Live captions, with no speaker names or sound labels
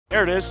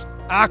There it is.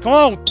 Ah, come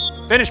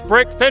on. Finish,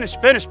 Brick. Finish,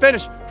 finish,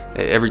 finish.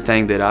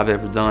 Everything that I've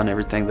ever done,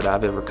 everything that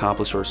I've ever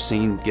accomplished or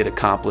seen get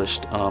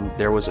accomplished,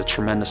 there was a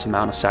tremendous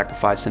amount of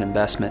sacrifice and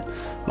investment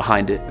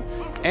behind it.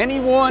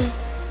 Anyone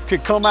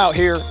could come out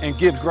here and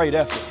give great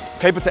effort.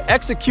 Okay, but to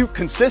execute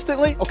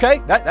consistently,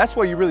 okay, that's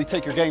where you really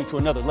take your game to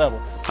another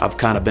level. I've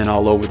kind of been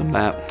all over the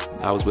map.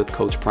 I was with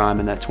Coach Prime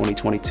in that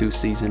 2022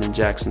 season in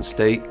Jackson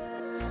State.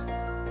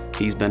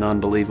 He's been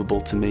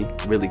unbelievable to me.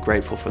 Really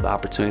grateful for the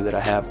opportunity that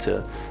I have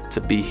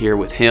to be here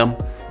with him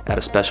at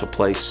a special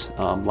place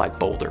like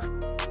Boulder.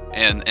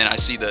 And I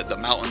see the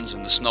mountains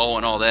and the snow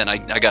and all that, and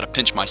I got to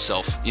pinch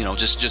myself, you know,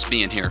 just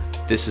being here.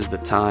 This is the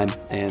time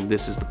and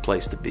this is the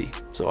place to be.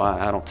 So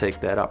I don't take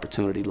that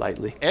opportunity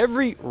lightly.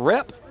 Every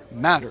rep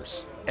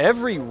matters.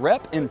 Every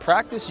rep in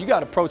practice, you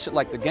got to approach it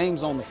like the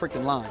game's on the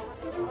freaking line.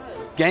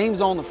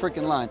 Game's on the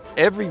freaking line.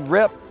 Every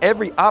rep,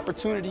 every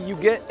opportunity you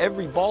get,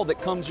 every ball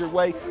that comes your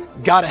way,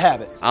 got to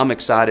have it. I'm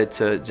excited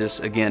to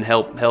just, again,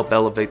 help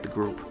elevate the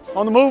group.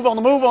 On the move, on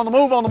the move, on the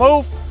move, on the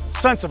move.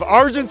 Sense of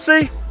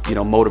urgency. You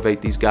know,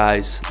 motivate these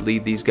guys,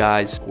 lead these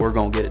guys. We're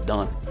going to get it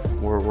done.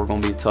 We're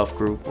going to be a tough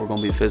group. We're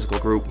going to be a physical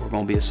group. We're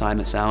going to be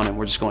assignment sound, and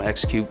we're just going to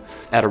execute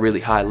at a really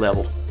high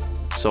level.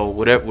 So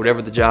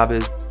whatever the job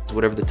is,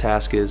 whatever the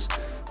task is,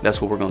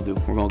 that's what we're going to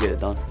do. We're going to get it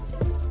done.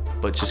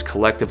 But just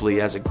collectively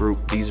as a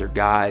group, these are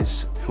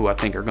guys who I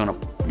think are going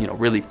to, you know,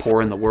 really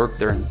pour in the work.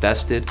 They're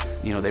invested.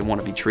 You know, they want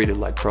to be treated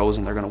like pros,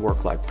 and they're going to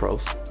work like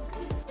pros.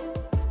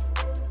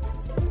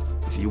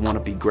 If you want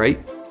to be great,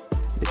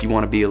 if you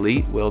want to be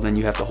elite, well, then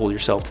you have to hold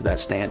yourself to that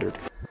standard.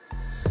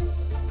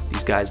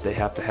 These guys, they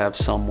have to have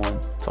someone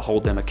to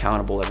hold them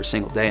accountable every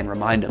single day and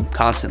remind them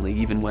constantly,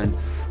 even when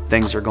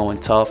things are going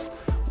tough,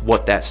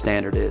 what that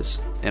standard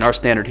is. And our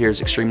standard here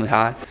is extremely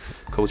high.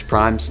 Coach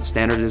Prime's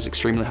standard is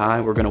extremely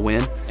high. We're going to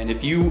win. And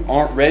if you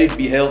aren't ready to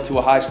be held to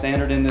a high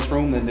standard in this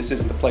room, then this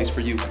isn't the place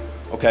for you.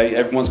 Okay?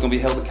 Everyone's going to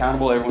be held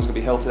accountable. Everyone's going to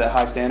be held to that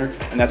high standard,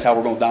 and that's how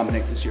we're going to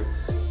dominate this year.